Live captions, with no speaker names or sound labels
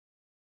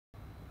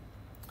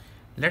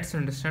Let's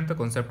understand the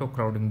concept of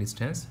crowding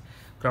distance.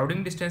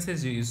 Crowding distance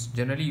is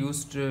generally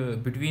used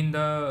between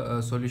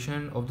the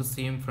solution of the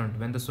same front,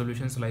 when the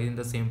solutions lie in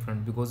the same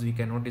front, because we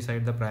cannot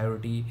decide the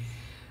priority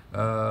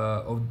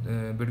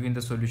between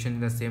the solution in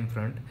the same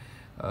front.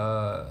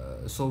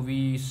 So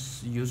we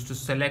used to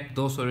select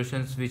those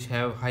solutions which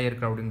have higher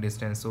crowding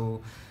distance.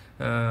 So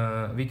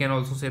we can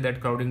also say that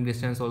crowding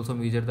distance also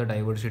measure the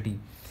diversity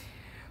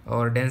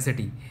or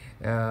density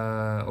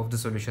of the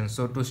solution.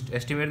 So to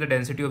estimate the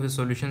density of a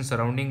solution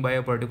surrounding by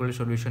a particular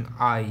solution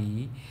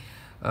I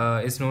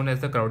is known as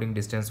the crowding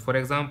distance. For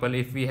example,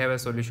 if we have a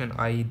solution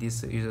I,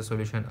 this is a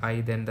solution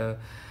I, then the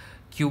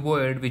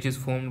cuboid which is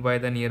formed by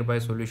the nearby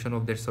solution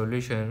of that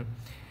solution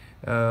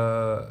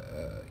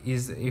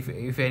is,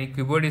 if any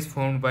cuboid is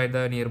formed by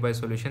the nearby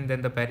solution,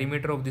 then the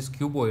perimeter of this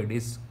cuboid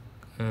is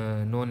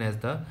known as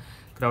the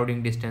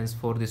crowding distance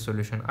for this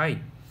solution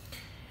I.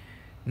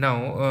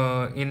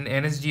 Now, in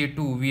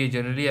NSGA-II, we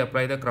generally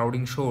apply the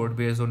crowding sort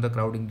based on the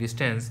crowding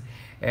distance,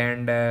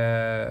 and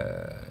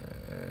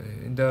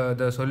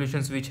the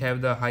solutions which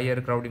have the higher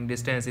crowding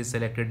distance is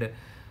selected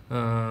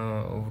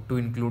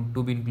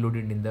to be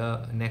included in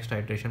the next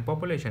iteration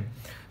population.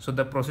 So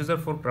the procedure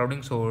for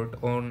crowding sort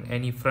on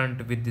any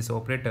front with this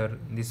operator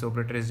is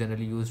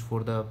generally used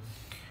for the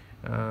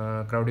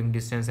crowding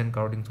distance and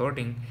crowding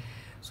sorting.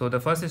 So the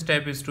first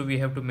step is we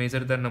have to measure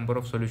the number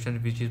of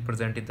solutions which is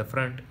present in the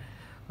front,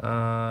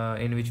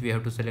 in which we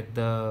have to select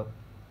the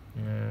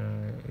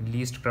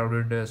least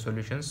crowded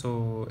solution.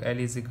 So L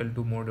is equal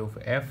to mod of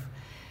F,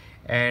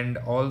 and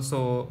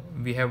also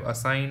we have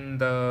assigned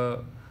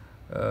the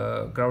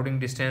crowding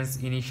distance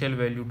initial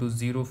value to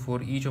 0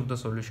 for each of the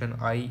solution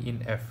I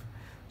in F.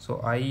 So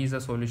I is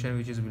a solution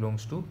which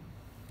belongs to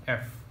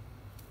F.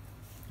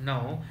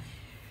 Now,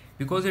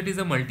 because it is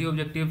a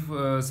multi-objective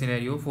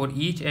scenario, for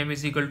each M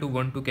is equal to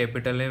 1 to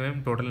capital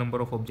M, total number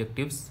of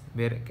objectives,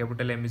 where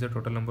capital M is the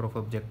total number of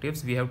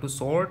objectives, we have to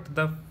sort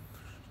the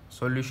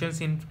solutions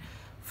in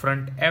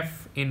front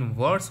F in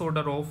worst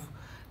order of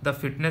the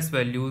fitness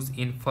values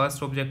in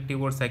first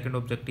objective or second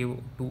objective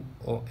to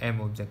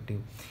M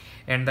objective,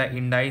 and the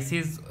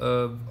indices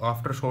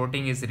after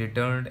sorting is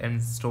returned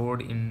and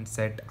stored in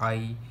set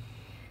I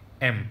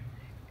M.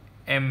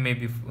 M may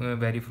be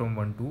vary from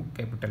 1 to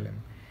capital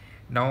M.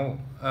 Now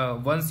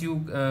once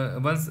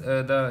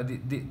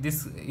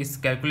this is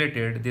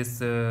calculated, this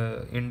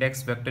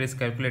index vector is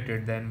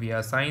calculated, then we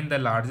assign the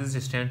largest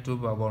distance to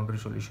a boundary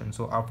solution.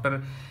 So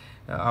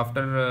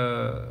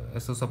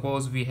so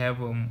suppose we have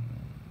 1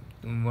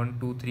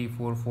 2 3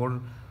 4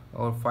 4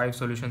 or 5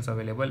 solutions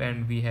available,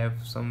 and we have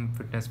some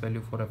fitness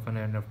value for F1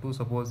 and F2.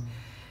 Suppose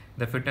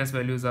the fitness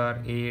values are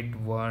 8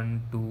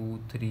 1 2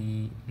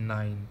 3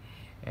 9,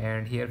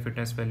 and here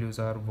fitness values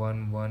are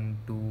 1 1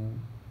 2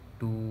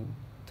 2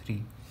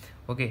 3.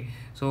 Okay,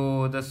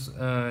 so this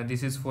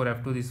is for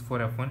F2, this is for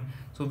F1.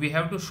 So we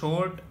have to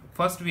sort,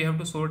 first we have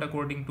to sort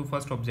according to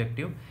first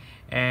objective,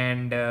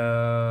 and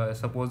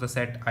suppose the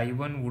set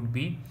I1 would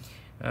be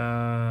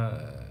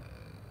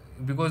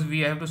because we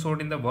have to sort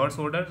in the worst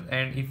order,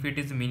 and if it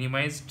is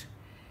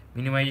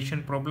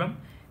minimization problem,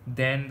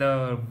 then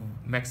the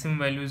maximum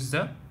value is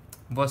the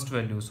worst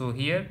value. So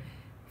here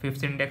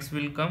fifth index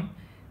will come,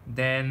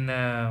 then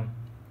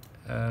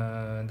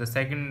the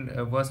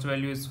second worst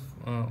value is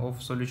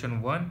of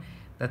solution 1,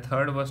 the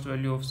third worst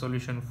value of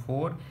solution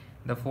 4,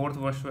 the fourth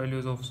worst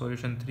values of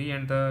solution 3,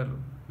 and the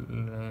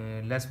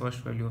less worst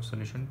value of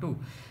solution 2.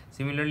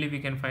 Similarly, we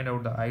can find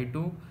out the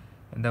I2,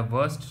 and the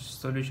worst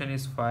solution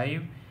is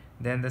 5,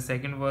 then the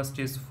second worst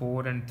is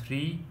 4 and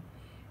 3,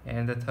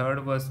 and the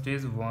third worst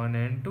is 1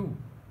 and 2.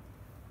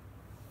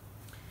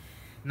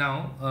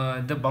 Now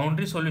the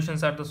boundary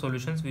solutions are the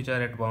solutions which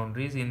are at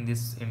boundaries in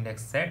this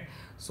index set.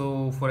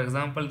 So for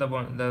example, the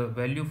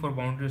value for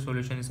boundary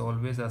solution is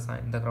always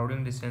assigned, the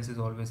crowding distance is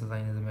always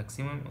assigned as a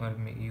maximum, or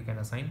you can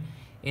assign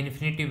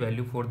infinity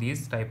value for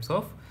these types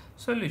of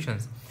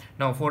solutions.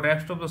 Now for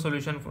rest of the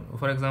solution,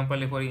 for example,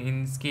 if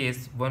in this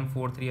case 1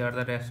 4 3 are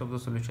the rest of the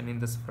solution in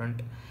this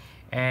front,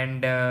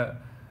 and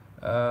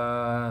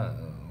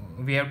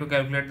we have to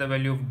calculate the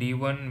value of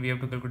D1, we have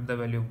to calculate the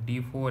value of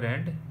D4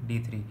 and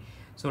D3.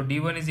 So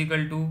D1 is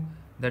equal to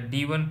the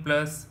D1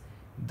 plus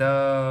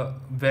the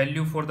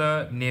value for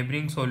the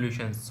neighboring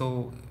solutions.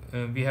 So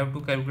we have to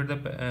calculate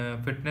the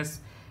fitness,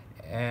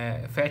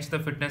 fetch the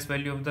fitness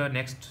value of the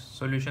next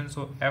solution.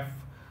 So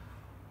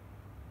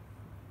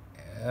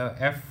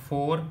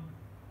F4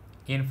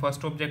 in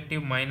first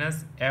objective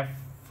minus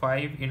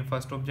F5 in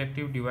first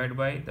objective divided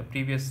by the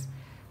previous,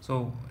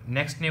 so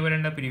next neighbor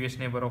and the previous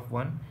neighbor of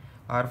 1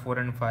 are 4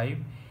 and 5,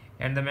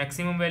 and the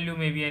maximum value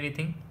may be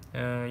anything.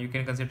 You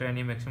can consider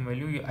any maximum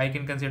value. I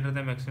can consider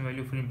the maximum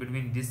value from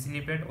between this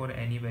snippet or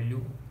any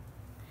value,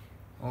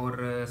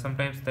 or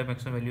sometimes the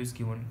maximum value is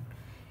given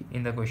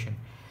in the question.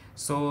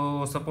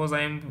 So suppose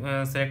I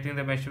am selecting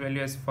the maximum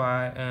value as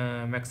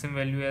 5, maximum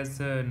value as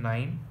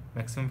 9,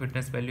 maximum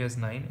fitness value as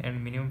 9,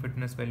 and minimum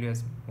fitness value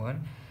as 1.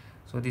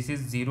 So this is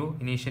 0.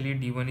 Initially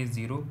D1 is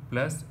 0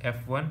 plus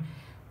F1.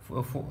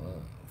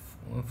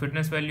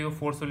 Fitness value of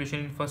 4 solution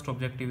in first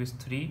objective is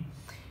 3.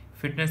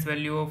 fitness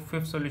value of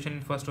fifth solution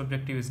in first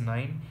objective is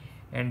 9,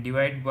 and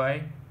divide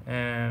by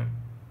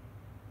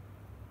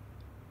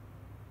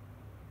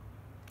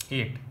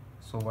 8.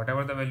 So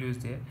whatever the value is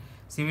there.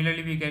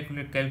 Similarly, we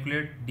calculate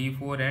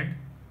d4 and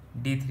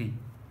d3.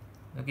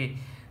 Okay,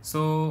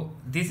 so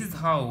this is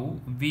how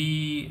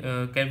we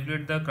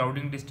calculate the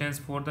crowding distance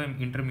for the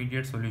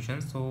intermediate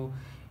solutions. So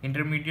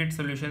intermediate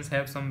solutions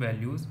have some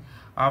values.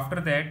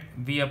 After that,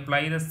 we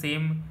apply the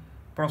same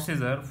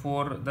procedure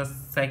for the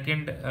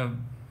second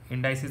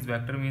indices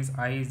vector, means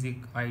I is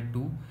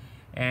I2,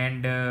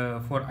 and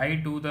for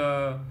I2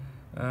 the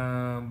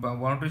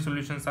boundary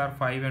solutions are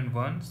 5 and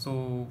 1.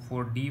 So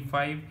for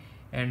d5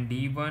 and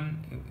d1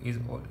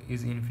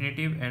 is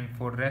infinitive, and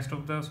for rest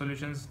of the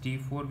solutions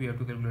d4 we have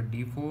to calculate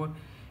d4,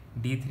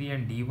 d3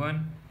 and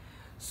d1.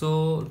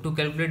 So to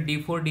calculate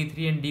d4,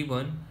 d3 and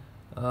d1,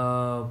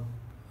 uh,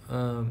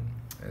 uh,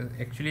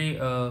 actually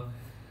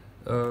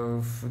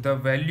the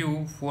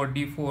value for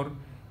d4,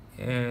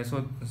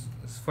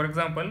 for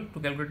example, to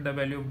calculate the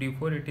value of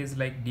d4, it is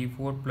like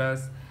d4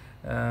 plus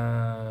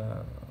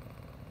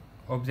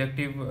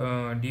objective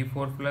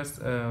d4 plus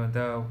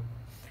the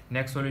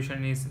next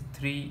solution is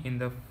 3 in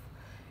the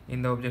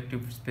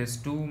objective space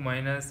 2,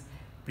 minus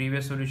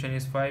previous solution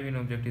is 5 in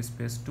objective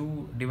space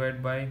 2,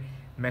 divided by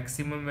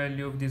maximum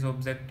value of this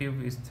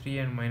objective is 3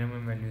 and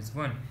minimum value is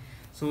 1.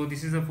 So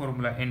this is the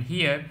formula, and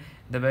here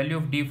the value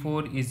of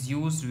d4 is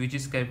used, which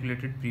is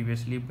calculated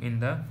previously in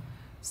the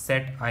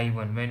set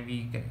I1 when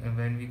we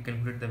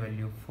calculate the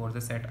value for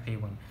the set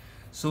I1.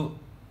 So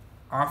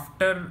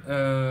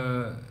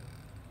after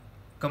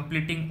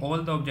completing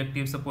all the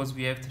objectives, suppose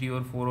we have 3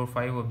 or 4 or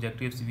 5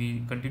 objectives,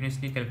 we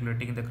continuously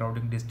calculating the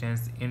crowding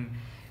distance in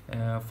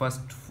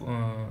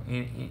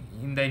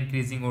in the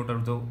increasing order,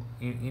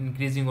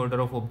 increasing order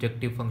of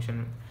objective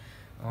functions.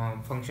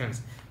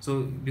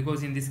 So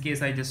because in this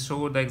case I just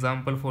showed the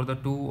example for the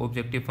two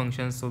objective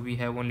functions, so we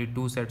have only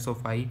two sets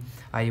of I1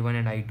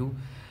 and I2.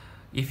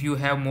 If you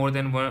have more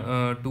than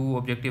two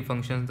objective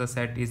functions, the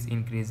set is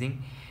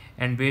increasing,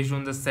 and based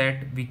on the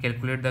set we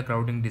calculate the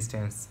crowding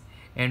distance,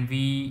 and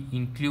we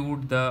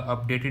include the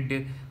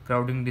updated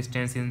crowding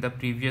distance in the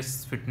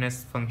previous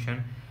fitness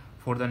function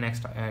for the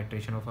next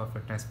iteration of our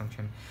fitness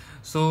function.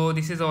 So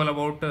this is all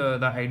about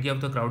the idea of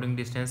the crowding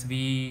distance.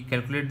 We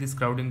calculate this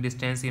crowding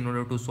distance in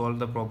order to solve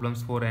the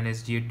problems for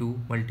NSGA-II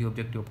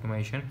multi-objective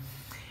optimization,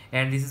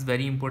 and this is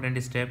very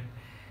important step.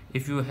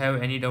 If you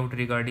have any doubt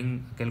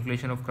regarding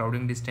calculation of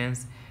crowding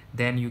distance,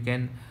 then you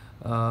can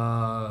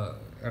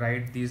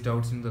write these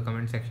doubts in the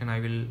comment section. I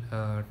will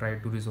try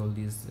to resolve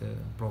these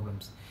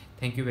problems.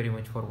 Thank you very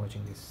much for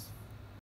watching this.